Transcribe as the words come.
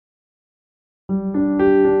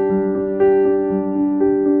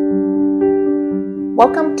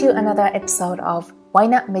Welcome to another episode of Why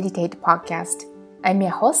Not Meditate podcast. I'm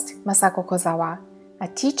your host, Masako Kozawa, a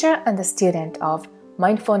teacher and a student of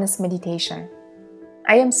mindfulness meditation.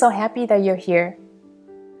 I am so happy that you're here.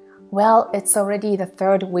 Well, it's already the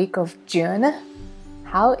third week of June.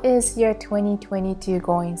 How is year 2022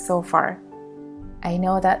 going so far? I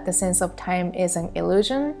know that the sense of time is an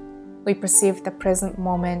illusion. We perceive the present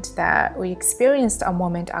moment that we experienced a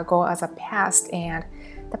moment ago as a past and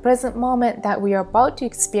the present moment that we are about to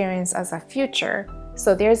experience as a future.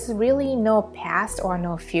 So there's really no past or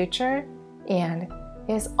no future, and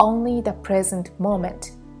there's only the present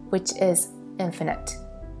moment, which is infinite.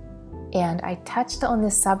 And I touched on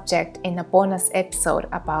this subject in a bonus episode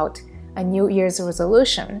about a New Year's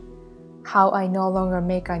resolution, how I no longer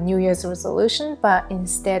make a New Year's resolution, but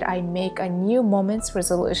instead I make a new moment's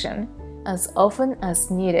resolution as often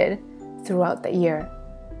as needed throughout the year.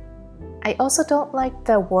 I also don't like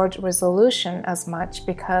the word resolution as much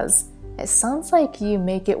because it sounds like you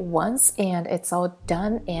make it once and it's all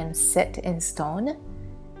done and set in stone.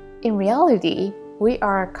 In reality, we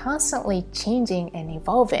are constantly changing and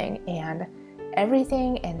evolving, and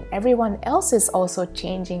everything and everyone else is also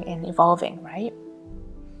changing and evolving, right?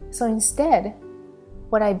 So instead,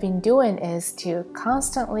 what I've been doing is to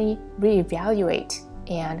constantly reevaluate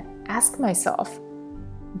and ask myself,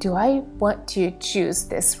 do I want to choose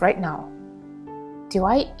this right now? Do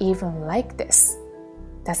I even like this?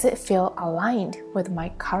 Does it feel aligned with my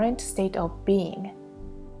current state of being?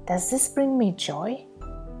 Does this bring me joy?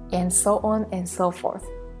 And so on and so forth.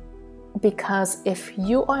 Because if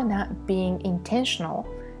you are not being intentional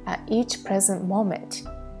at each present moment,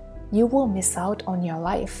 you will miss out on your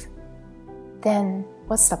life. Then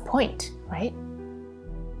what's the point, right?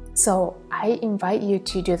 So I invite you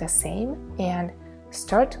to do the same and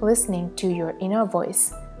start listening to your inner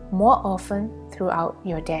voice more often throughout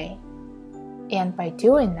your day. And by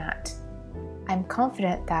doing that, I'm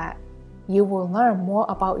confident that you will learn more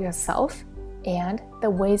about yourself and the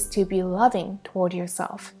ways to be loving toward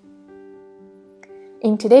yourself.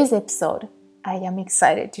 In today's episode, I am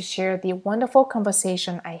excited to share the wonderful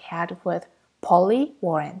conversation I had with Polly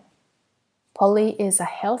Warren. Polly is a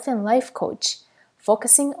health and life coach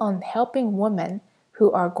focusing on helping women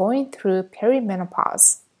who are going through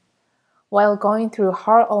perimenopause. While going through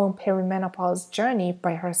her own perimenopause journey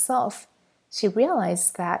by herself, she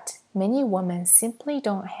realized that many women simply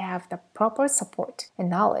don't have the proper support and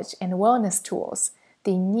knowledge and wellness tools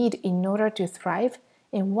they need in order to thrive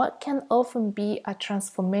in what can often be a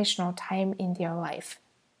transformational time in their life.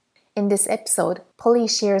 In this episode, Polly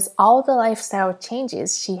shares all the lifestyle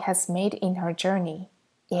changes she has made in her journey,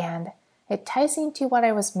 and it ties into what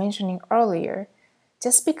I was mentioning earlier.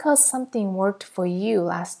 Just because something worked for you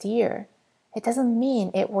last year, it doesn't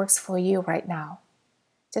mean it works for you right now.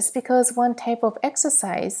 Just because one type of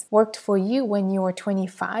exercise worked for you when you were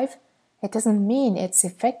 25, it doesn't mean it's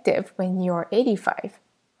effective when you're 85,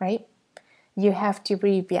 right? You have to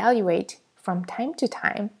reevaluate from time to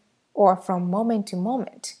time or from moment to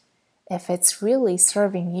moment if it's really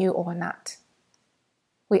serving you or not.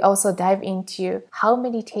 We also dive into how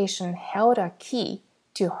meditation held a key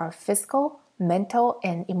to her physical, mental,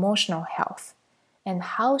 and emotional health, and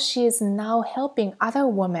how she is now helping other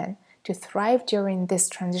women to thrive during this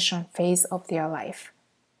transition phase of their life.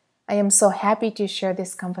 I am so happy to share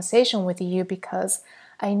this conversation with you because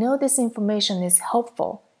I know this information is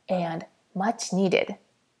helpful and much needed.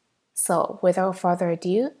 So without further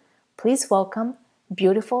ado, please welcome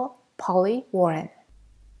beautiful Polly Warren.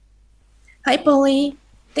 Hi Polly,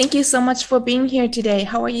 thank you so much for being here today.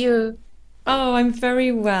 How are you? Oh, I'm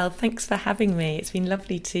very well. Thanks for having me. It's been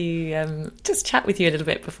lovely to just chat with you a little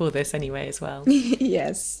bit before this anyway as well.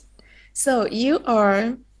 Yes. So you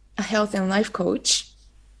are a health and life coach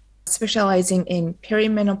specializing in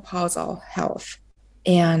perimenopausal health.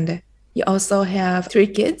 And you also have 3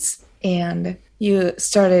 kids and you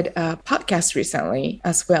started a podcast recently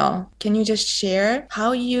as well. Can you just share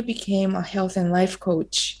how you became a health and life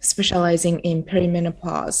coach specializing in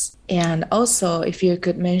perimenopause? And also, if you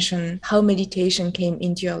could mention how meditation came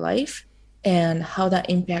into your life and how that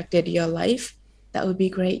impacted your life, that would be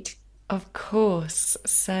great. Of course.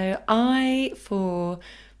 So I, for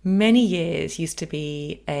many years, used to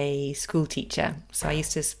be a school teacher. So I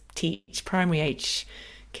used to teach primary age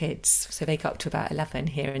kids. So they got up to about 11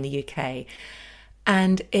 here in the UK.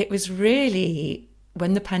 And it was really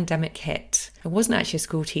when the pandemic hit, I wasn't actually a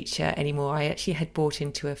school teacher anymore. I actually had bought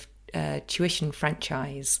into a tuition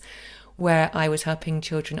franchise where I was helping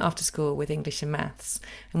children after school with English and maths.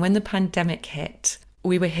 And when the pandemic hit,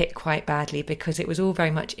 we were hit quite badly because it was all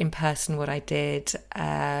very much in person what I did.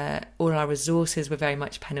 All our resources were very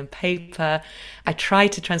much pen and paper. I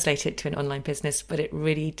tried to translate it to an online business, but it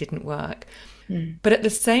really didn't work. But at the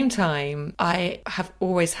same time, I have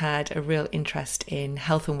always had a real interest in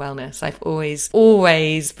health and wellness. I've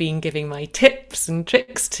always been giving my tips and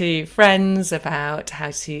tricks to friends about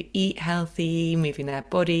how to eat healthy, moving their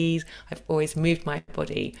bodies. I've always moved my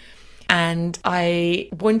body. And I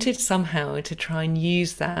wanted somehow to try and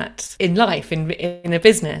use that in life, in a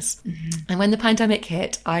business. And when the pandemic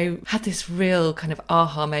hit, I had this real kind of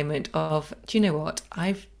aha moment of, do you know what?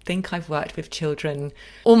 I think I've worked with children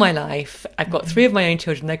all my life. I've got 3 of my own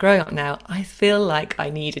children. They're growing up now. I feel like I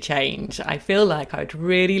need a change. I feel like I'd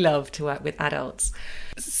really love to work with adults.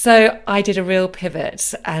 So I did a real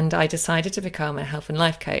pivot and I decided to become a health and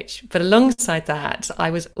life coach. But alongside that, I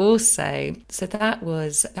was also, so that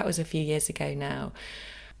was a few years ago now.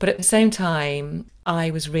 But at the same time, I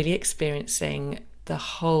was really experiencing the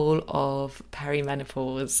whole of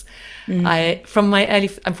perimenopause. I'm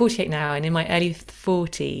 48 now, and in my early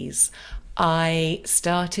 40s, I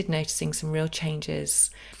started noticing some real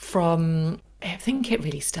changes I think it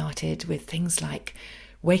really started with things like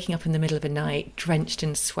waking up in the middle of the night drenched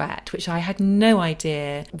in sweat, which I had no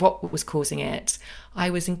idea what was causing it.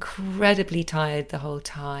 I was incredibly tired the whole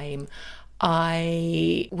time.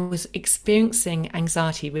 I was experiencing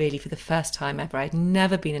anxiety really for the first time ever. I'd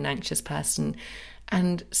never been an anxious person.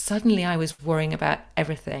 And suddenly I was worrying about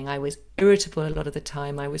everything. I was irritable a lot of the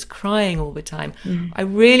time. I was crying all the time. I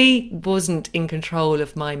really wasn't in control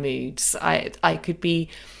of my moods. I could be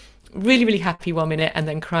really, really happy one minute and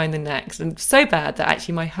then crying the next. And so bad that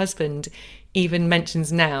actually my husband even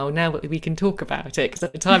mentions now we can talk about it, because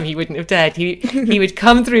at the time he wouldn't have dared. He would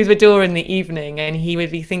come through the door in the evening and he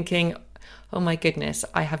would be thinking, oh my goodness,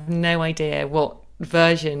 I have no idea what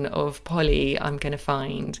version of Polly I'm going to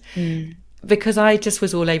find. Because I just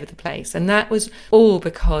was all over the place. And that was all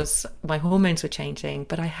because my hormones were changing,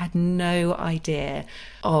 but I had no idea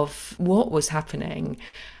of what was happening.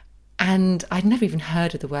 And I'd never even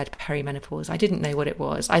heard of the word perimenopause. I didn't know what it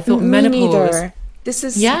was. I thought menopause. Neither. This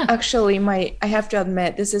is actually I have to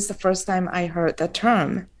admit, this is the first time I heard the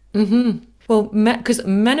term. Well, because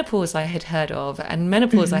menopause I had heard of, and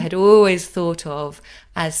menopause I had always thought of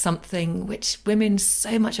as something which women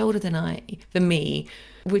so much older than me,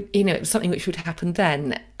 would, it was something which would happen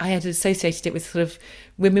then. I had associated it with sort of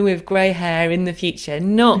women with grey hair in the future,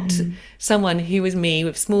 not someone who was me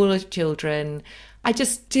with smaller children. I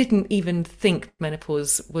just didn't even think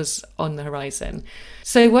menopause was on the horizon.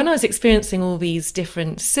 So when I was experiencing all these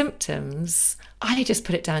different symptoms, I just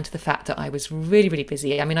put it down to the fact that I was really, really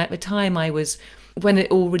busy. I mean, at the time when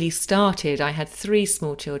it all really started, I had 3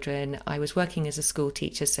 small children. I was working as a school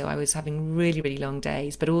teacher, so I was having really, really long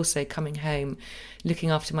days, but also coming home, looking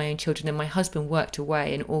after my own children, and my husband worked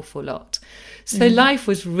away an awful lot. So life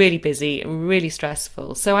was really busy and really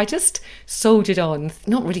stressful. So I just soldiered on,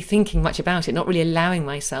 not really thinking much about it, not really allowing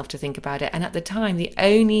myself to think about it. And at the time, the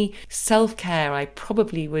only self-care I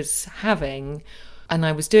probably was having and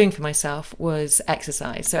I was doing for myself was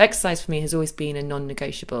exercise. So exercise for me has always been a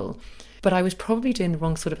non-negotiable. But I was probably doing the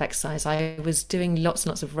wrong sort of exercise. I was doing lots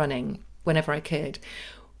and lots of running whenever I could,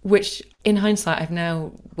 which in hindsight I've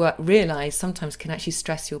now realised sometimes can actually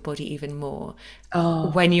stress your body even more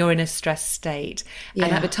when you're in a stressed state. Yeah.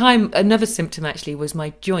 And at the time, another symptom actually was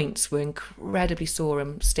my joints were incredibly sore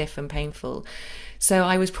and stiff and painful. So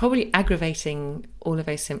I was probably aggravating all of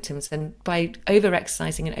those symptoms. And by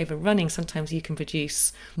over-exercising and over-running, sometimes you can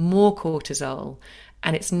produce more cortisol,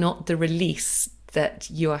 and it's not the release that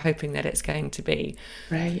you are hoping that it's going to be.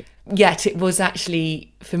 Right. Yet it was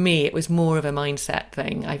actually, for me, it was more of a mindset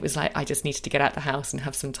thing. I was like, I just needed to get out the house and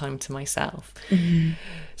have some time to myself.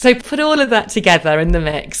 So put all of that together in the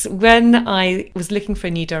mix. When I was looking for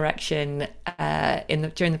a new direction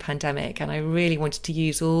during the pandemic, and I really wanted to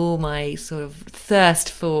use all my sort of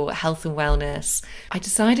thirst for health and wellness, I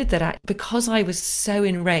decided that because I was so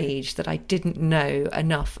enraged that I didn't know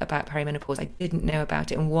enough about perimenopause, I didn't know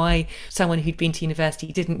about it, and why someone who'd been to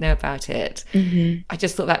university didn't know about it, I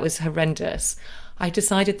just thought that was horrendous. I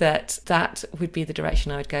decided that would be the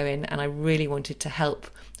direction I would go in, and I really wanted to help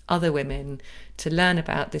other women to learn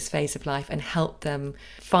about this phase of life and help them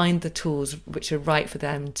find the tools which are right for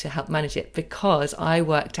them to help manage it, because I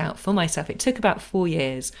worked out for myself, it took about 4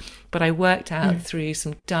 years, but I worked out through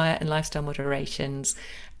some diet and lifestyle moderations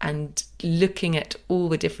and looking at all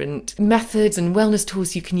the different methods and wellness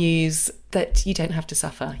tools you can use, that you don't have to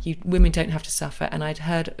suffer. Women don't have to suffer. And I'd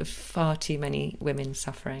heard of far too many women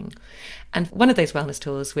suffering. And one of those wellness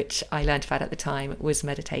tools, which I learned about at the time, was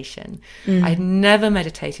meditation. I had never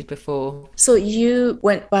meditated before. So you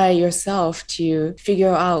went by yourself to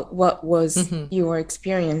figure out what was you were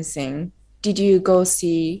experiencing. Did you go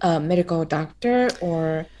see a medical doctor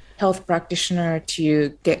or health practitioner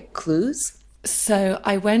to get clues? So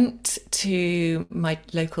I went to my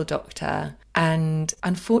local doctor, and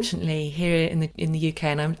unfortunately here in the UK,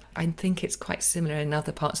 and I think it's quite similar in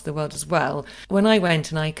other parts of the world as well, when I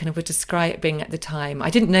went and I kind of were describing at the time,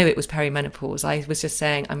 I didn't know it was perimenopause. I was just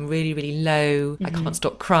saying I'm really, really low. I can't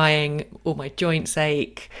stop crying. All my joints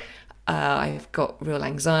ache. I've got real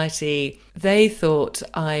anxiety. They thought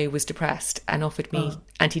I was depressed and offered me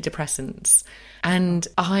antidepressants. And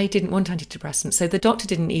I didn't want antidepressants. So the doctor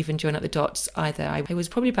didn't even join up the dots either. I was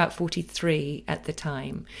probably about 43 at the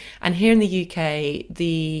time. And here in the UK,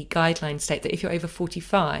 the guidelines state that if you're over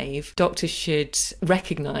 45, doctors should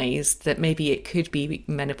recognise that maybe it could be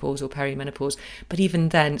menopause or perimenopause. But even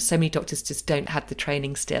then, so many doctors just don't have the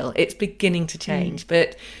training still. It's beginning to change.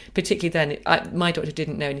 But particularly then, my doctor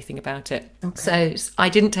didn't know anything about it. Okay. So I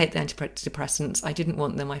didn't take the antidepressants. I didn't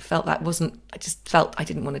want them. I just felt I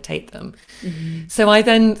didn't want to take them. So I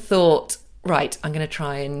then thought, right, I'm going to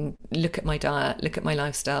try and look at my diet, look at my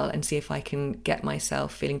lifestyle and see if I can get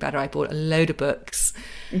myself feeling better. I bought a load of books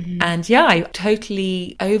and I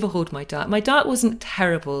totally overhauled my diet. My diet wasn't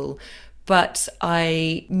terrible, but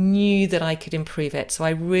I knew that I could improve it. So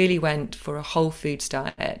I really went for a whole foods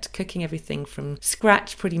diet, cooking everything from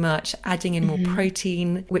scratch pretty much, adding in more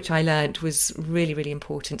protein, which I learned was really, really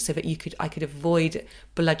important so that I could avoid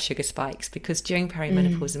blood sugar spikes, because during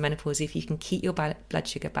perimenopause and menopause, if you can keep your blood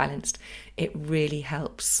sugar balanced, it really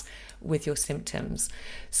helps with your symptoms.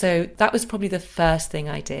 So that was probably the first thing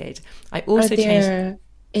I did. I also changed.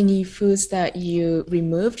 Any foods that you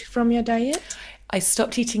removed from your diet? I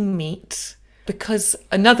stopped eating meat because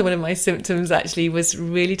another one of my symptoms actually was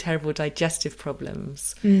really terrible digestive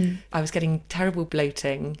problems. I was getting terrible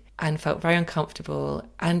bloating and felt very uncomfortable.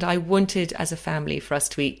 And I wanted, as a family, for us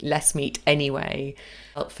to eat less meat anyway.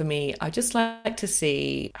 For me, I'd just like to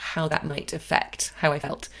see how that might affect how I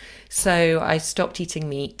felt. So I stopped eating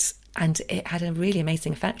meat, and it had a really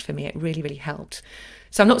amazing effect for me. It really, really helped.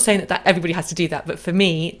 So I'm not saying that everybody has to do that, but for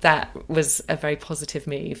me, that was a very positive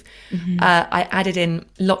move. I added in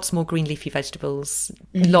lots more green leafy vegetables,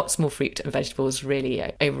 lots more fruit and vegetables, really,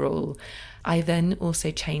 overall. I then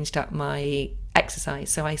also changed up my exercise.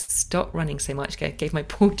 So I stopped running so much, gave my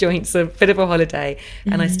poor joints a bit of a holiday,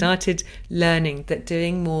 and I started learning that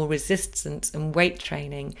doing more resistance and weight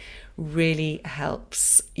training really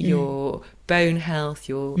helps your bone health,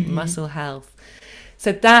 your muscle health.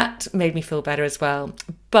 So that made me feel better as well.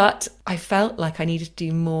 But I felt like I needed to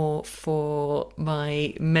do more for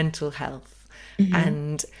my mental health.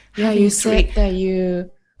 And you said that you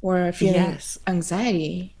were feeling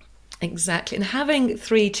anxiety. Exactly. And having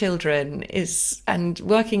 3 children and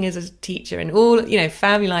working as a teacher and all,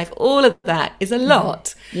 family life, all of that is a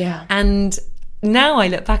lot. Yeah. And now I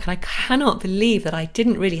look back and I cannot believe that I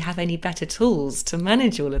didn't really have any better tools to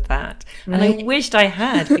manage all of that. Right. And I wished I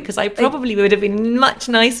had, because I probably would have been much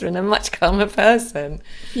nicer and a much calmer person.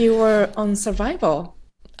 You were on survival.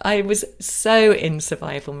 I was so in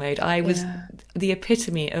survival mode. I was the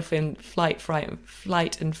epitome of fight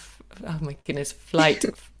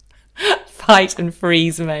and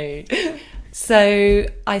freeze mode. So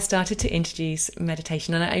I started to introduce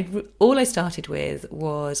meditation, and all I started with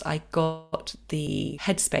was I got the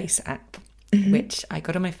Headspace app, which I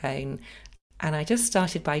got on my phone, and I just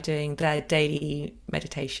started by doing their daily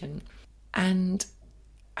meditation. And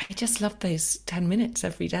I just loved those 10 minutes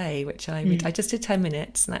every day, which I just did 10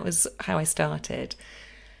 minutes, and that was how I started.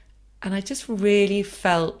 And I just really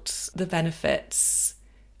felt the benefits.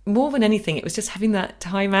 More than anything, it was just having that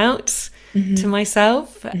time out to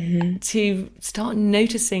myself, to start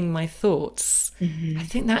noticing my thoughts. I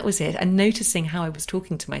think that was it. And noticing how I was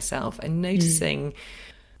talking to myself, and noticing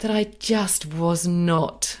that I just was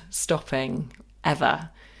not stopping ever.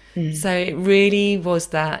 So it really was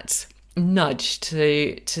that nudge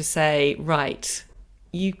to say, right,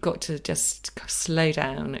 you've got to just slow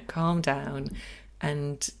down, calm down,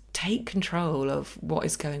 and take control of what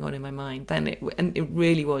is going on in my mind. And it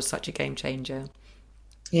really was such a game changer.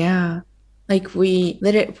 Yeah. Like we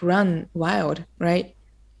let it run wild, right?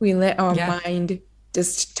 We let our mind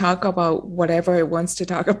just talk about whatever it wants to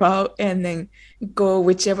talk about, and then go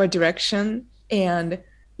whichever direction. And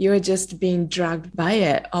you're just being dragged by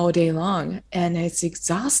it all day long. And it's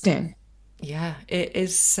exhausting. Yeah, it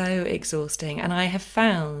is so exhausting. And I have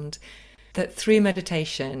found that through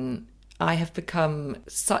meditation, I have become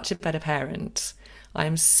such a better parent. I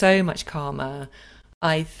am so much calmer.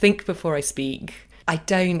 I think before I speak. I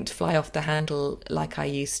don't fly off the handle like I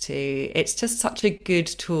used to. It's just such a good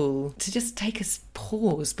tool to just take a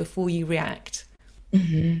pause before you react.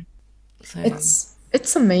 So,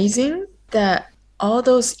 It's amazing that all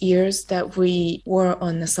those years that we were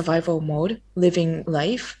on a survival mode, living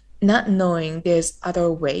life, not knowing there's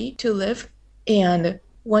other way to live, and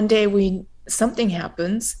one day something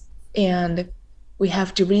happens and we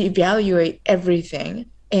have to reevaluate everything,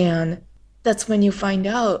 and that's when you find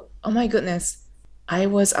out, oh my goodness, I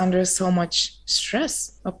was under so much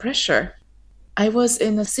stress or pressure. I was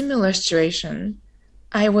in a similar situation.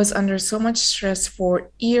 I was under so much stress for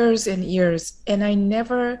years and years, and I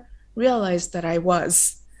never realized that I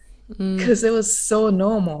was, because it was so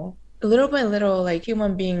normal. Little by little, like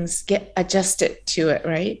human beings get adjusted to it,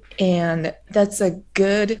 right? And that's a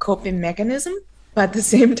good coping mechanism. But at the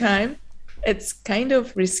same time, it's kind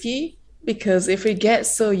of risky, because if we get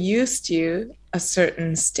so used to a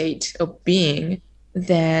certain state of being,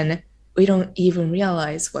 then we don't even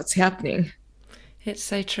realize what's happening. it's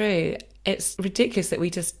so true. It's ridiculous that we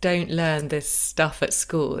just don't learn this stuff at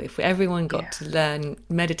school. If everyone got to learn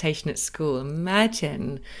meditation at school,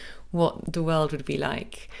 imagine what the world would be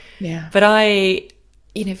like. Yeah. But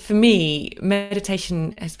for me,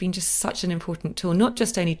 meditation has been just such an important tool, not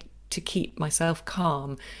just only to keep myself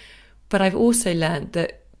calm, but I've also learned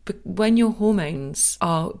that when your hormones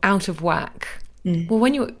are out of whack, well,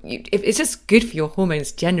 it's just good for your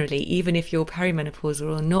hormones generally, even if you're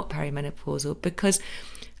perimenopausal or not perimenopausal, because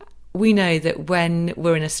we know that when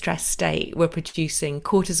we're in a stress state, we're producing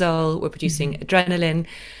cortisol, we're producing adrenaline,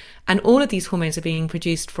 and all of these hormones are being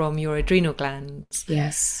produced from your adrenal glands.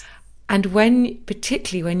 Yes. And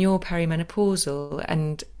particularly when you're perimenopausal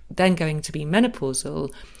and then going to be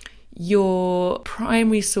menopausal, your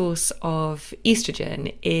primary source of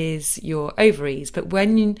estrogen is your ovaries. But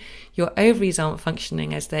when your ovaries aren't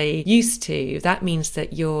functioning as they used to, that means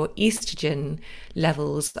that your estrogen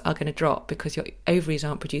levels are going to drop because your ovaries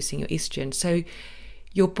aren't producing your estrogen. So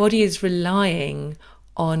your body is relying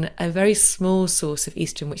on a very small source of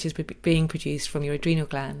estrogen, which is being produced from your adrenal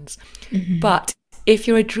glands. But if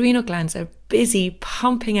your adrenal glands are busy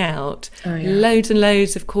pumping out loads and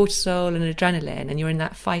loads of cortisol and adrenaline, and you're in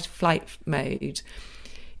that fight-flight mode,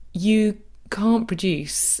 you can't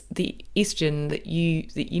produce the estrogen that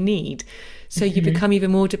you need. So you become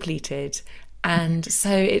even more depleted. And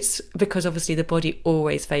so it's because obviously the body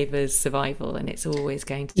always favors survival, and it's always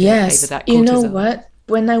going to favor that cortisol. You know what?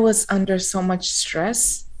 When I was under so much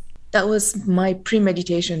stress, that was my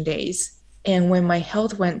pre-meditation days. And when my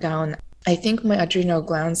health went down, I think my adrenal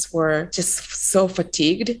glands were just so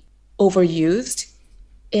fatigued, overused.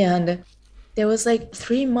 And there was like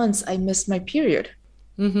 3 months I missed my period.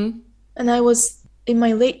 And I was in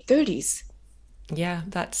my late 30s. Yeah,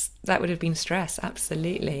 that would have been stress.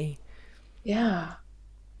 Absolutely. Yeah.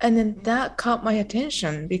 And then that caught my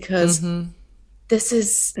attention, because this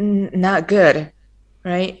is not good,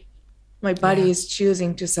 right? My body is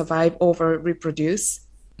choosing to survive over reproduce.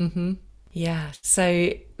 Yeah,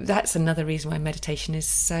 so that's another reason why meditation is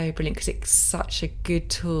so brilliant, because it's such a good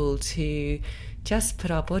tool to just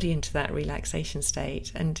put our body into that relaxation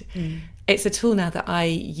state. And it's a tool now that I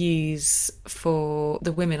use for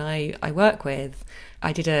the women I work with.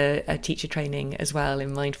 I did a teacher training as well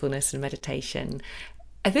in mindfulness and meditation.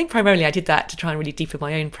 I think primarily I did that to try and really deepen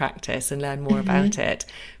my own practice and learn more about it.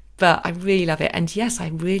 But I really love it. And yes, I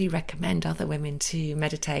really recommend other women to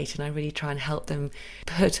meditate, and I really try and help them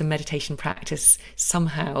put a meditation practice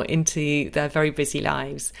somehow into their very busy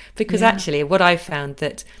lives. Because actually what I've found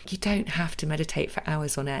that you don't have to meditate for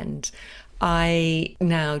hours on end. I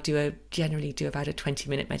now generally do about a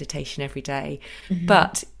 20-minute meditation every day.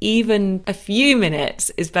 But even a few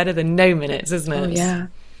minutes is better than no minutes, isn't it? Oh, yeah,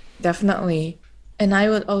 definitely. And I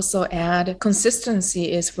would also add,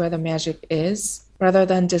 consistency is where the magic is. Rather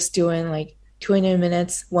than just doing like 20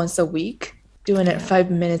 minutes once a week, doing it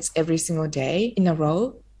 5 minutes every single day in a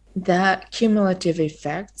row, that cumulative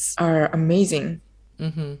effects are amazing.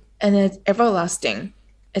 And it's everlasting.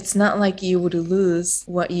 It's not like you would lose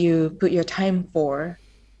what you put your time for.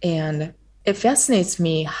 And it fascinates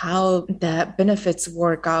me how that benefits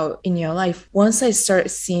work out in your life. Once I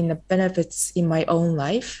start seeing the benefits in my own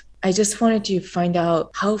life, I just wanted to find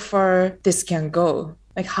out how far this can go.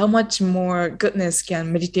 Like, how much more goodness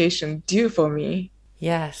can meditation do for me?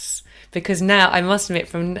 Yes, because now I must admit,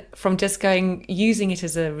 from just using it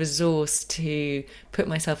as a resource to put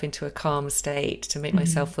myself into a calm state, to make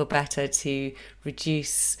myself feel better, to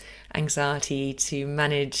reduce anxiety, to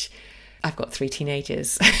manage I've got 3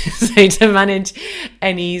 teenagers, so to manage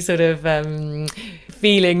any sort of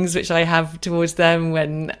feelings which I have towards them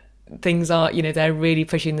when things are, they're really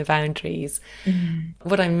pushing the boundaries.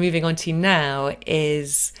 What I'm moving on to now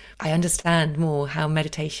is I understand more how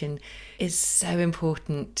meditation is so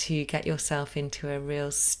important to get yourself into a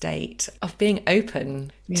real state of being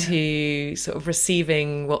open to sort of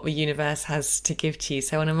receiving what the universe has to give to you.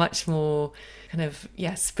 So on a much more kind of,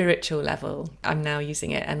 spiritual level, I'm now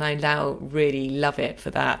using it, and I now really love it for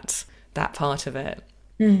that part of it.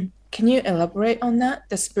 Can you elaborate on that,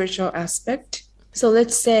 the spiritual aspect? So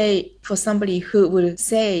let's say for somebody who would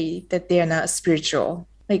say that they're not spiritual,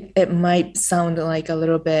 like it might sound like a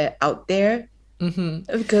little bit out there,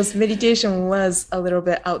 because meditation was a little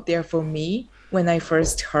bit out there for me when I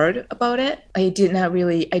first heard about it. I did not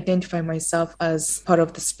really identify myself as part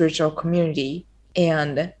of the spiritual community,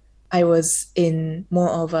 and I was in more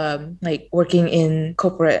of a like working in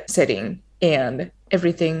corporate setting, and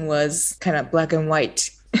everything was kind of black and white.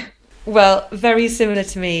 Well, very similar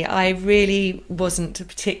to me. I really wasn't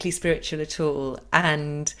particularly spiritual at all.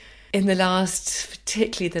 And in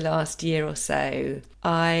particularly the last year or so,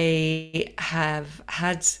 I have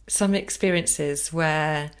had some experiences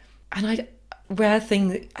where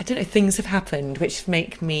things have happened which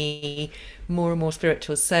make me more and more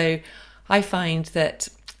spiritual. So I find that,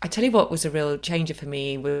 I tell you what was a real changer for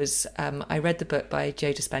me was I read the book by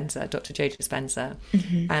Joe Dispenza, Dr. Joe Dispenza,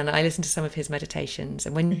 and I listened to some of his meditations.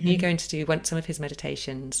 And when you go into do some of his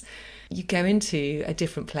meditations, you go into a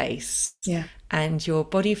different place, and your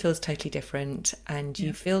body feels totally different, and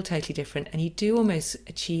you feel totally different, and you do almost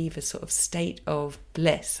achieve a sort of state of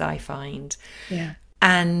bliss, I find.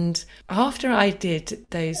 And after I did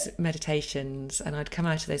those meditations and I'd come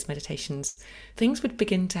out of those meditations, things would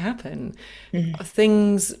begin to happen.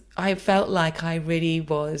 Things, I felt like I really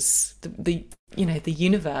was, the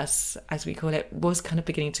universe, as we call it, was kind of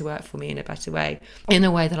beginning to work for me in a better way, in a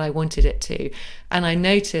way that I wanted it to. And I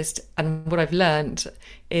noticed, and what I've learned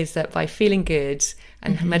is that by feeling good,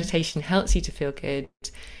 and meditation helps you to feel good,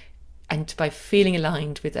 and by feeling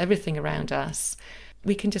aligned with everything around us,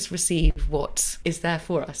 we can just receive what is there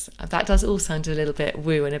for us. That does all sound a little bit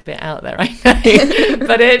woo and a bit out there, I know,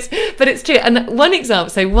 but it's true. And one example.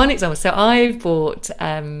 So I bought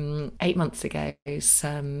 8 months ago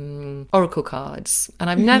some Oracle cards, and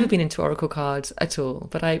I've never been into Oracle cards at all.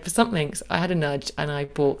 But I had a nudge and I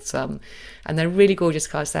bought some, and they're really gorgeous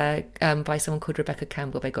cards. They're by someone called Rebecca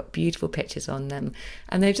Campbell. They've got beautiful pictures on them,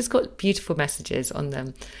 and they've just got beautiful messages on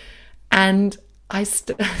them, and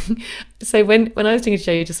so when I was doing a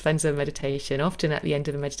Joe Dispenza meditation, often at the end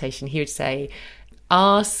of the meditation, he would say,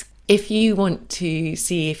 ask if you want to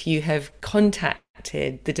see if you have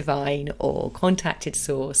contacted the divine or contacted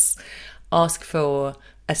source, ask for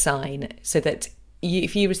a sign so that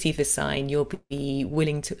if you receive this sign, you'll be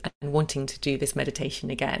willing to and wanting to do this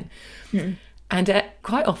meditation again. And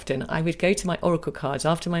quite often I would go to my Oracle cards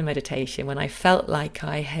after my meditation when I felt like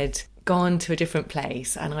I had gone to a different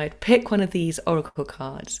place, and I'd pick one of these Oracle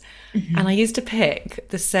cards, and I used to pick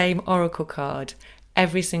the same Oracle card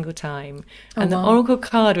every single time. And the Oracle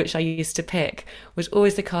card which I used to pick was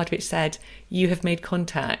always the card which said, you have made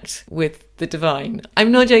contact with the divine.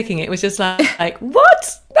 I'm not joking. It was just like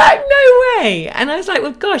what? No way. And I was like,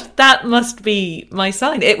 well, gosh, that must be my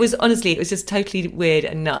sign. It was just totally weird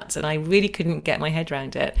and nuts, and I really couldn't get my head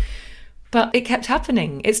around it. But it kept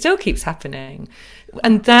happening. It still keeps happening.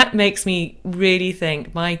 And that makes me really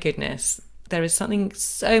think, my goodness, there is something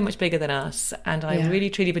so much bigger than us. And I really,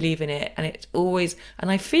 truly believe in it. And it's always, and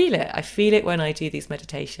I feel it. I feel it when I do these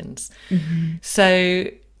meditations. So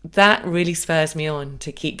that really spurs me on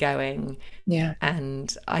to keep going.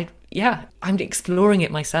 And I'm exploring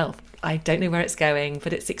it myself. I don't know where it's going,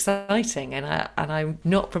 but it's exciting. And I'm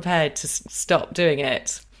not prepared to stop doing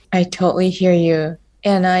it. I totally hear you.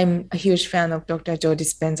 And I'm a huge fan of Dr. Joe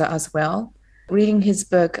Dispenza as well. Reading his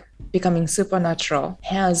book, Becoming Supernatural,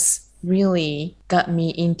 has really got me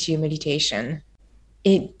into meditation.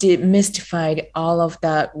 It demystified all of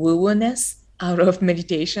that woo-woo-ness out of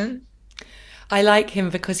meditation. I like him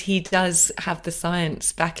because he does have the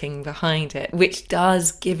science backing behind it, which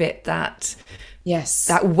does give it that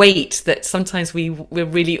weight that sometimes we're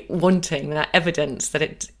really wanting, that evidence that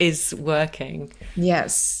it is working.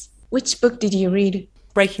 Yes. Which book did you read?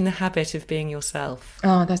 Breaking the Habit of Being Yourself.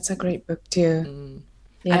 Oh, that's a great book too.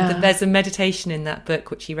 And there's a meditation in that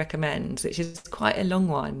book which he recommends, which is quite a long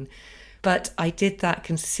one. But I did that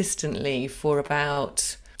consistently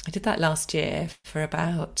I did that last year for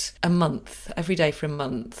about a month, every day for a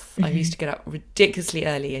month. I used to get up ridiculously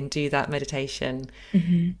early and do that meditation.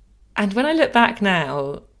 And when I look back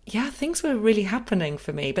now, yeah, things were really happening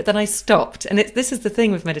for me. But then I stopped. And this is the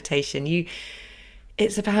thing with meditation.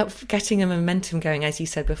 It's about getting a momentum going, as you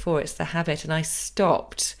said before. It's the habit. And I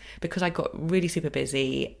stopped because I got really super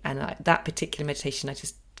busy. And that particular meditation, I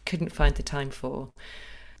just couldn't find the time for.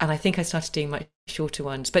 And I think I started doing much shorter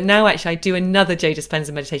ones. But now actually I do another Joe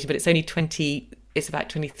Dispenza meditation, but it's about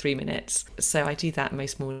 23 minutes. So I do that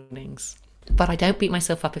most mornings. But I don't beat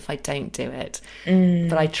myself up if I don't do it.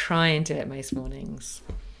 But I try and do it most mornings.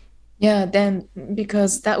 Yeah, then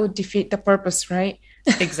because that would defeat the purpose, right?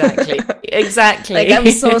 Exactly. Like I'm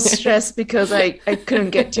so stressed because I couldn't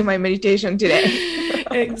get to my meditation today.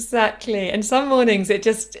 Exactly. And some mornings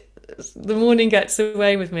the morning gets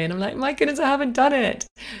away with me and I'm like, my goodness, I haven't done it.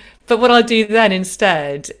 But what I'll do then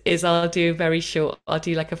instead is I'll do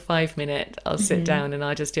like a 5 minute, I'll sit down and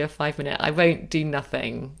I'll just do a 5 minute. I won't do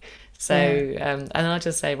nothing. So, and I'll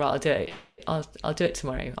just say, right, I'll do it. I'll do it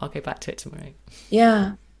tomorrow. I'll go back to it tomorrow.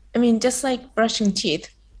 Yeah. I mean, just like brushing teeth,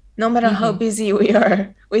 no matter how busy we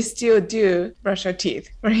are, we still do brush our teeth,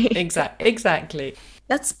 right? Exactly.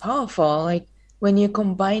 That's powerful. Like when you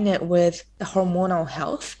combine it with the hormonal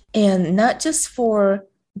health, and not just for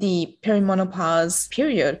the perimenopause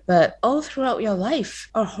period, but all throughout your life,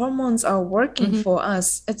 our hormones are working for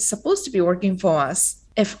us. It's supposed to be working for us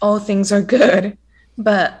if all things are good.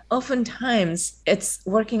 But oftentimes it's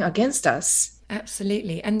working against us.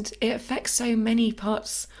 Absolutely. And it affects so many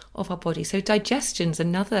parts of our body. So digestion's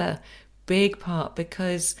another big part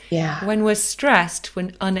because when we're stressed,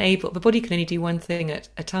 when unable, the body can only do one thing at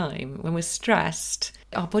a time. When we're stressed,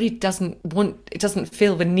 our body doesn't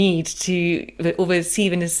feel the need to or see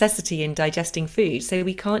the necessity in digesting food. So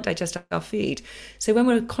we can't digest our food. So when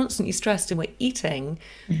we're constantly stressed and we're eating,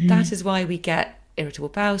 that is why we get irritable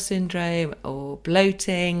bowel syndrome or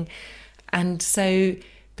bloating. And so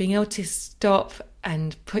being able to stop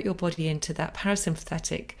and put your body into that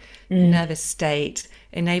parasympathetic nervous state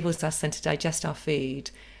enables us then to digest our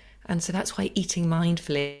food. And so that's why eating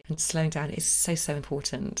mindfully and slowing down is so, so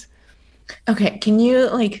important. Okay, can you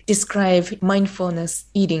describe mindfulness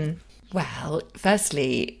eating? Well,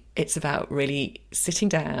 firstly, it's about really sitting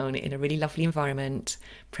down in a really lovely environment,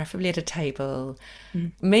 preferably at a table,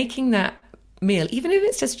 making that meal, even if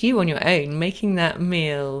it's just you on your own, making that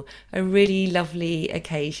meal a really lovely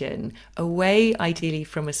occasion, away ideally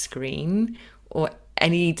from a screen or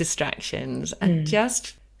any distractions, and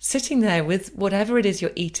just sitting there with whatever it is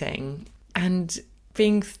you're eating and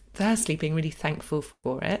being really thankful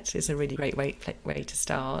for it is a really great way to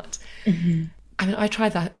start. I mean, I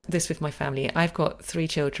tried this with my family. I've got 3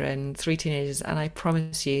 children, 3 teenagers, and I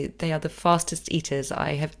promise you, they are the fastest eaters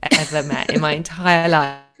I have ever met in my entire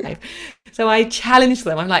life. So I challenge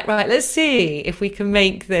them. I'm like, right, let's see if we can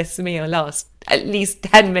make this meal last at least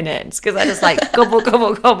 10 minutes, because I just like gobble,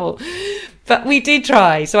 gobble, gobble. But we do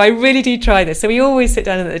try. So I really do try this. So we always sit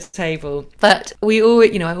down at the table, but we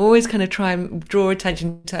always, I always kind of try and draw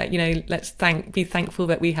attention to, let's be thankful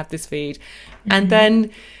that we have this food. And then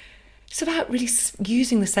it's about really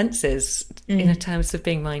using the senses in terms of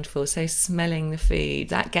being mindful. So smelling the food,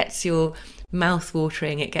 that gets your mouth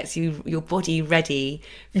watering, it gets your body ready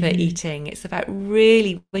for eating. It's about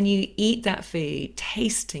really, when you eat that food,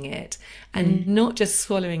 tasting it and not just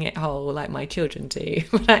swallowing it whole like my children do,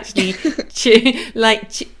 but actually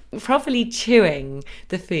properly chewing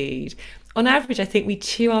the food. On average, I think we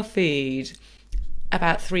chew our food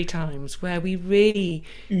about 3 times, where we really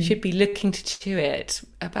should be looking to chew it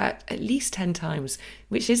about at least 10 times,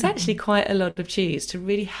 which is actually quite a lot of chews to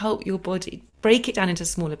really help your body break it down into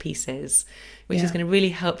smaller pieces, which is going to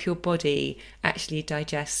really help your body actually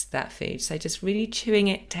digest that food. So just really chewing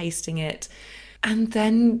it, tasting it, and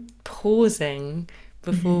then pausing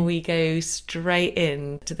before we go straight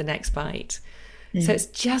in to the next bite. So it's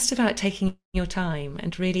just about taking your time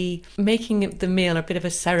and really making the meal a bit of a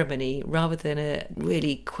ceremony rather than a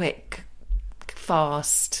really quick,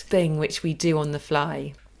 fast thing which we do on the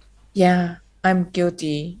fly. Yeah, I'm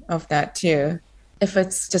guilty of that too. If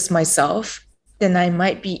it's just myself, then I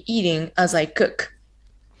might be eating as I cook,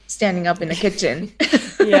 standing up in the kitchen.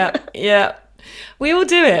 Yeah. We all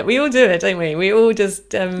do it, don't we? We all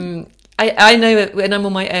just... I know that when I'm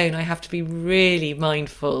on my own, I have to be really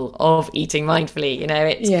mindful of eating mindfully.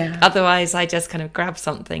 Otherwise, I just kind of grab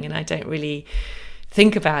something and I don't really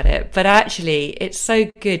think about it. But actually, it's so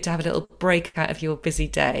good to have a little break out of your busy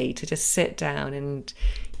day to just sit down and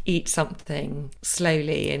eat something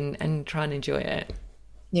slowly and try and enjoy it.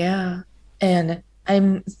 Yeah. And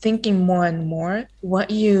I'm thinking more and more,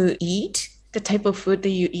 what you eat, the type of food that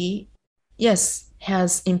you eat, yes,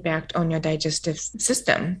 has impact on your digestive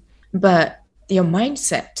system. But your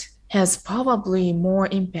mindset has probably more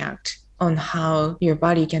impact on how your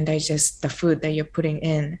body can digest the food that you're putting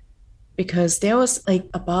in. Because there was like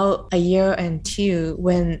about a year and two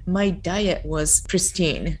when my diet was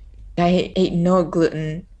pristine. I ate no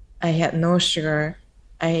gluten, I had no sugar,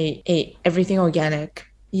 I ate everything organic.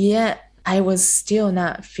 Yet I was still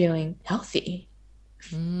not feeling healthy.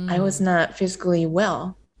 I was not physically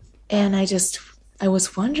well. And I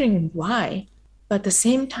was wondering why. But at the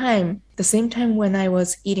same time when I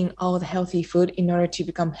was eating all the healthy food in order to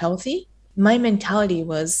become healthy, my mentality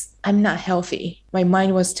was, I'm not healthy. My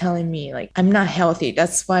mind was telling me, like, I'm not healthy.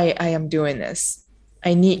 That's why I am doing this.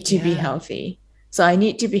 I need to be healthy. So I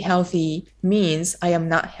need to be healthy means I am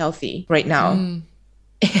not healthy right now.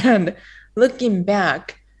 And looking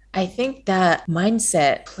back, I think that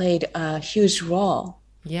mindset played a huge role.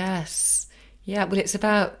 Yes. Yeah. Well, it's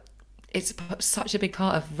such a big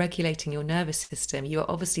part of regulating your nervous system. You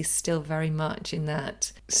are obviously still very much in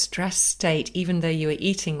that stress state, even though you were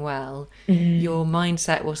eating well, your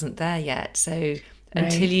mindset wasn't there yet. So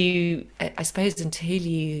until you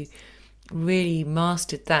really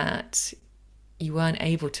mastered that, you weren't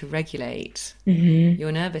able to regulate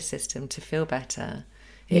your nervous system to feel better.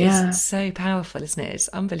 It is so powerful, isn't it? It's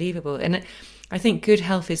unbelievable. And I think good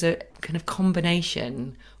health is a kind of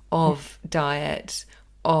combination of diet,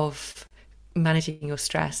 of managing your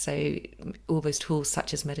stress, so all those tools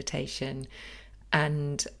such as meditation,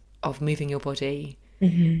 and of moving your body.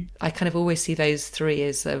 I kind of always see those three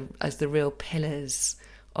as the real pillars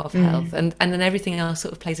of health, and then everything else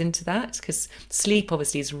sort of plays into that, because sleep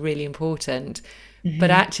obviously is really important,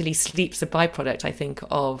 but actually sleep's a byproduct, I think,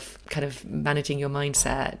 of kind of managing your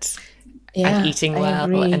mindset and eating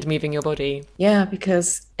well and moving your body. Yeah,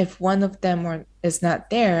 because if one of them is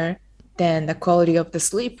not there, then the quality of the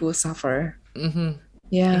sleep will suffer.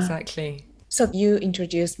 Yeah, exactly. So you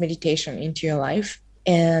introduced meditation into your life,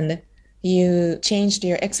 and you changed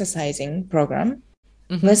your exercising program,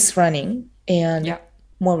 less running and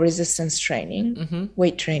more resistance training,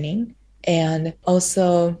 weight training, and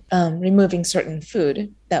also removing certain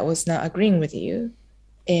food that was not agreeing with you.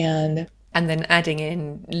 And then adding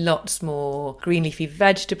in lots more green leafy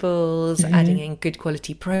vegetables, adding in good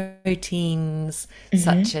quality proteins,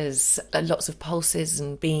 such as lots of pulses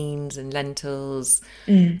and beans and lentils.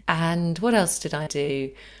 And what else did I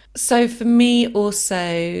do? So for me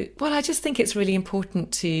also, well, I just think it's really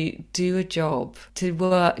important to do a job, do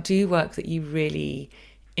work that you really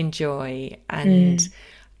enjoy. And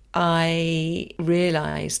I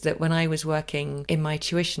realised that when I was working in my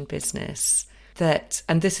tuition business,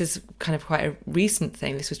 and this is kind of quite a recent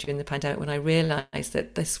thing, this was during the pandemic, when I realised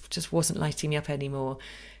that this just wasn't lighting me up anymore.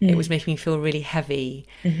 It was making me feel really heavy.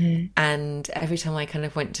 And every time I kind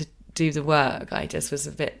of went to do the work, I just was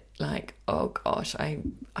a bit like, oh gosh, I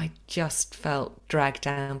just felt dragged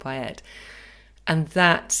down by it. And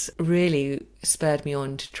that really spurred me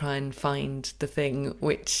on to try and find the thing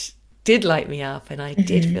which did light me up and I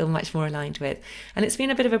did feel much more aligned with. And it's been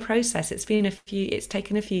a bit of a process. It's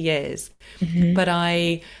taken a few years. But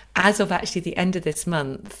as of actually the end of this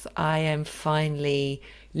month, I am finally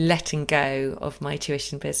letting go of my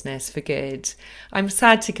tuition business for good. I'm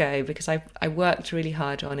sad to go because I worked really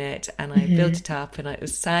hard on it and I built it up, and it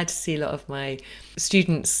was sad to see a lot of my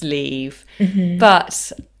students leave.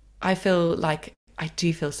 But I feel like I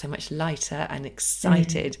do feel so much lighter and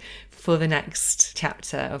excited for the next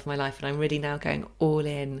chapter of my life. And I'm really now going all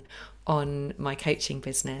in on my coaching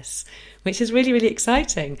business, which is really, really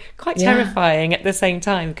exciting, quite terrifying at the same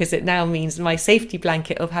time, because it now means my safety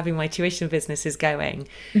blanket of having my tuition business is going.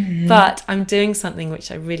 But I'm doing something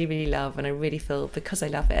which I really, really love, and I really feel because I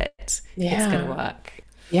love it, it's going to work.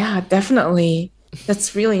 Yeah, definitely.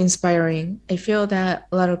 That's really inspiring. I feel that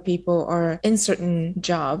a lot of people are in certain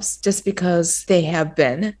jobs just because they have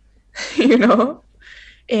been,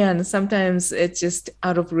 and sometimes it's just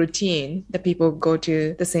out of routine that people go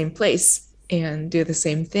to the same place and do the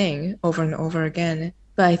same thing over and over again.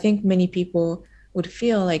 But I think many people would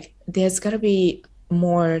feel like there's got to be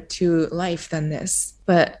more to life than this.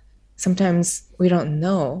 But sometimes we don't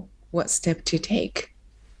know what step to take.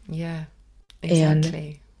 Yeah,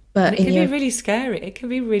 exactly. But it can be really scary. It can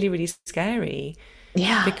be really, really scary.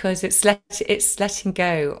 Yeah. Because it's letting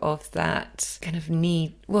go of that kind of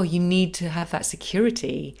need. Well, you need to have that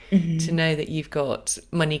security to know that you've got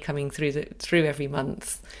money coming through every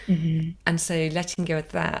month. And so letting go of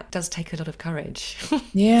that does take a lot of courage.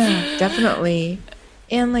 Yeah, definitely.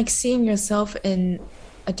 And like seeing yourself in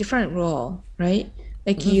a different role, right?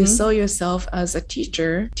 Like you saw yourself as a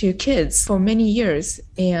teacher to kids for many years,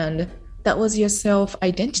 and that was your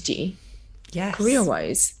self-identity,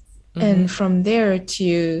 career-wise. And from there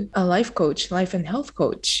to a life coach, life and health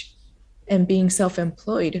coach, and being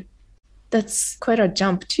self-employed. That's quite a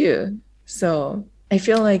jump too. So I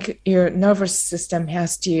feel like your nervous system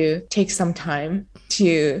has to take some time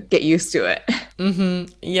to get used to it.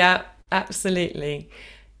 Yeah, absolutely.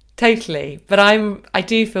 Totally. But I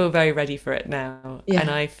do feel very ready for it now. Yeah. And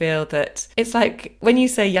I feel that it's like when you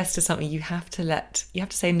say yes to something, you have to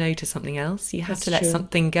say no to something else. You have That's to let true.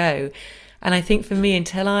 something go. And I think for me,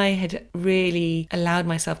 until I had really allowed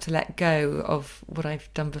myself to let go of what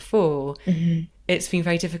I've done before, it's been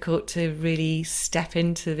very difficult to really step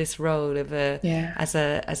into this role of as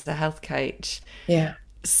a health coach. Yeah.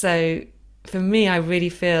 So for me, I really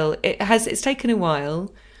feel it's taken a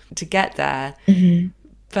while to get there,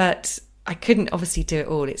 but I couldn't obviously do it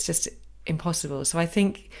all. It's just impossible. So I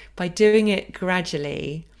think by doing it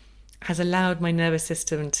gradually has allowed my nervous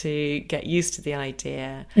system to get used to the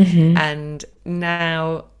idea. And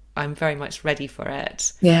now I'm very much ready for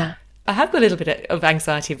it. Yeah. I have got a little bit of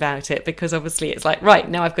anxiety about it because obviously it's like, right,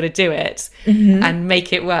 now I've got to do it and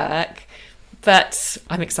make it work. But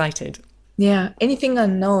I'm excited. Yeah. Anything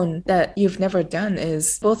unknown that you've never done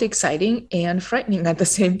is both exciting and frightening at the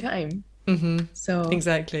same time. So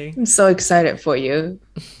Exactly. I'm so excited for you.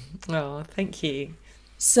 Oh, thank you.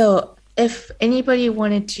 So if anybody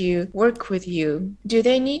wanted to work with you, do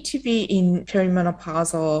they need to be in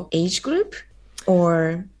perimenopausal age group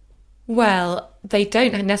or? Well, they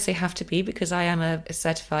don't necessarily have to be because I am a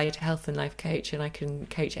certified health and life coach and I can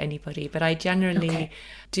coach anybody. But I generally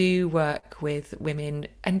do work with women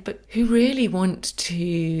but who really want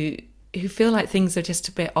to, who feel like things are just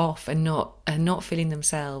a bit off and not feeling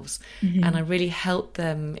themselves. And I really help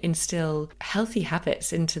them instill healthy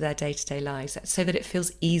habits into their day-to-day lives so that it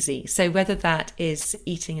feels easy. So whether that is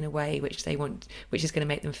eating in a way which they want, which is going to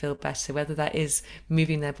make them feel better, whether that is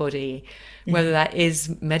moving their body, whether that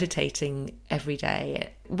is meditating every day.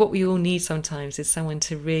 What we all need sometimes is someone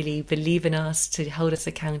to really believe in us, to hold us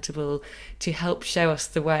accountable, to help show us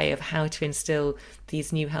the way of how to instill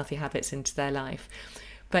these new healthy habits into their life.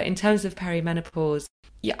 But in terms of perimenopause,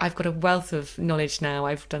 yeah, I've got a wealth of knowledge now.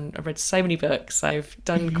 I've read so many books, I've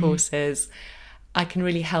done courses. I can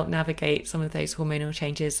really help navigate some of those hormonal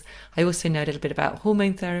changes. I also know a little bit about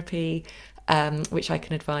hormone therapy, which I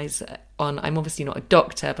can advise on. I'm obviously not a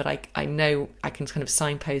doctor, but I know I can kind of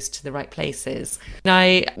signpost to the right places. And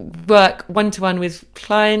I work one-to-one with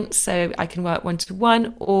clients, so I can work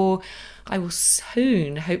one-to-one, or I will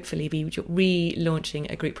soon hopefully be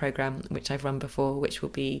relaunching a group program, which I've run before, which will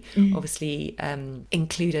be obviously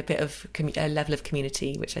include a bit of a level of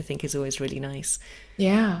community, which I think is always really nice.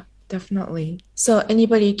 Yeah, definitely. So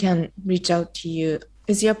anybody can reach out to you.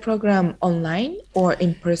 Is your program online or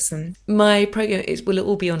in person? My program will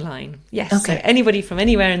all be online. Yes. Okay. So anybody from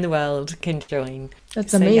anywhere in the world can join.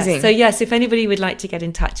 That's amazing. So yes, if anybody would like to get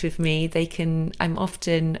in touch with me, they can. I'm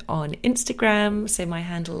often on Instagram, so my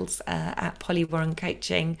handle's at Polly Warren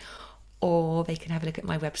Coaching, or they can have a look at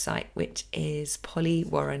my website, which is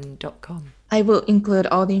pollywarren.com. I will include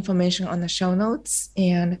all the information on the show notes.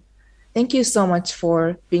 And thank you so much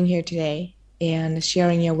for being here today and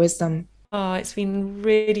sharing your wisdom. Oh, it's been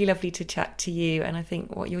really lovely to chat to you. And I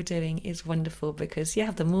think what you're doing is wonderful because, yeah,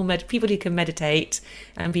 the more people who can meditate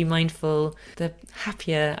and be mindful, the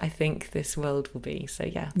happier I think this world will be. So,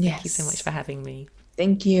 yeah, thank you so much for having me.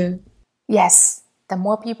 Thank you. Yes, the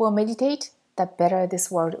more people meditate, the better this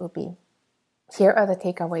world will be. Here are the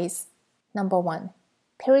takeaways. Number 1,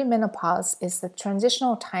 perimenopause is the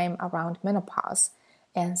transitional time around menopause,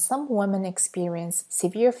 and some women experience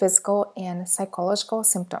severe physical and psychological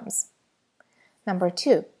symptoms. Number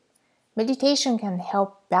 2, meditation can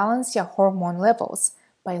help balance your hormone levels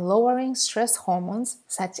by lowering stress hormones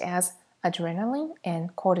such as adrenaline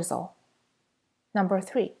and cortisol. Number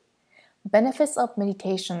 3, benefits of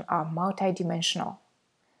meditation are multidimensional.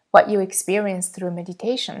 What you experience through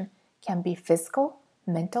meditation can be physical,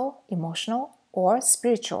 mental, emotional, or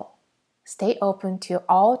spiritual. Stay open to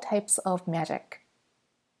all types of magic.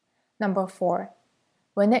 Number 4,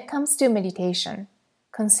 when it comes to meditation,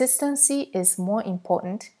 consistency is more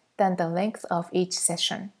important than the length of each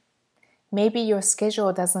session. Maybe your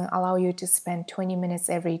schedule doesn't allow you to spend 20 minutes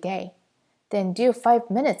every day. Then do 5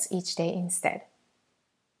 minutes each day instead.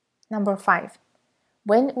 Number 5,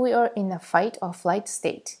 when we are in a fight or flight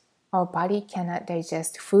state, our body cannot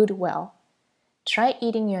digest food well. Try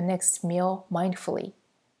eating your next meal mindfully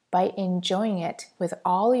by enjoying it with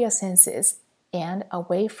all your senses and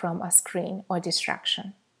away from a screen or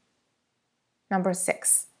distraction. Number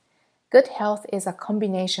 6, good health is a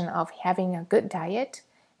combination of having a good diet,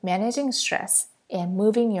 managing stress, and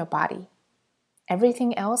moving your body.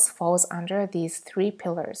 Everything else falls under these 3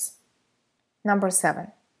 pillars. Number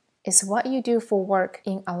 7, is what you do for work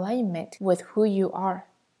in alignment with who you are?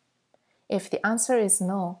 If the answer is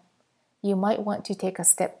no, you might want to take a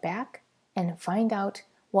step back and find out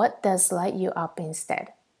what does light you up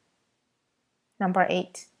instead. Number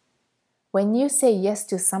 8. When you say yes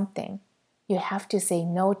to something, you have to say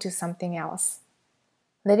no to something else.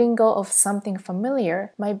 Letting go of something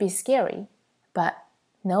familiar might be scary, but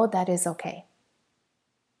know that is okay.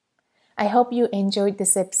 I hope you enjoyed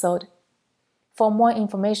this episode. For more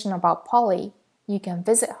information about Polly, you can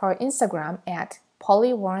visit her Instagram at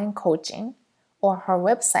Polly Warren Coaching or her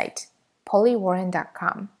website,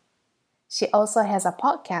 pollywarren.com. She also has a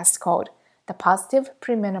podcast called the Positive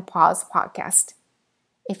Premenopause Podcast.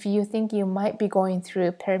 If you think you might be going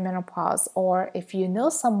through perimenopause or if you know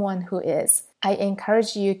someone who is, I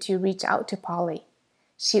encourage you to reach out to Polly.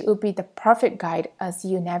 She would be the perfect guide as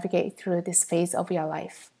you navigate through this phase of your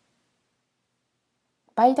life.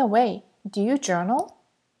 By the way, do you journal?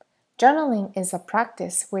 Journaling is a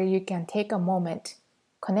practice where you can take a moment,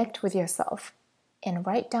 connect with yourself, and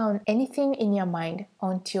write down anything in your mind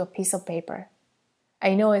onto a piece of paper.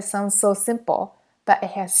 I know it sounds so simple, but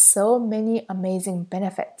it has so many amazing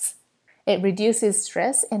benefits. It reduces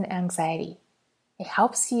stress and anxiety. It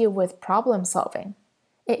helps you with problem solving.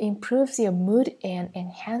 It improves your mood and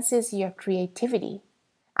enhances your creativity.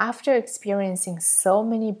 After experiencing so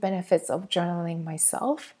many benefits of journaling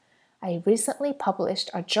myself, I recently published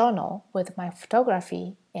a journal with my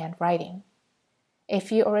photography and writing.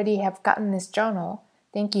 If you already have gotten this journal,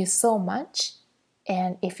 thank you so much.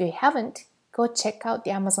 And if you haven't, go check out the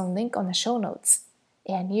Amazon link on the show notes,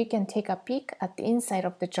 and you can take a peek at the inside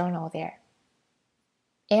of the journal there.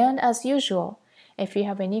 And as usual, if you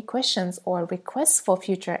have any questions or requests for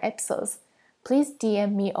future episodes, please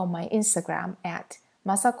DM me on my Instagram at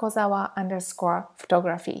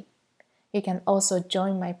masakozawa_photography. You can also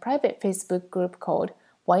join my private Facebook group called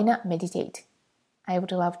Why Not Meditate. I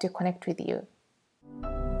would love to connect with you.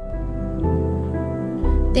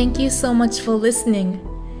 Thank you so much for listening.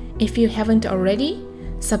 If you haven't already,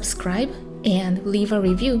 subscribe and leave a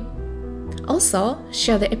review. Also,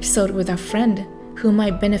 share the episode with a friend who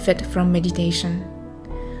might benefit from meditation.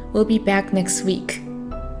 We'll be back next week.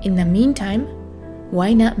 In the meantime,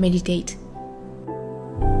 why not meditate?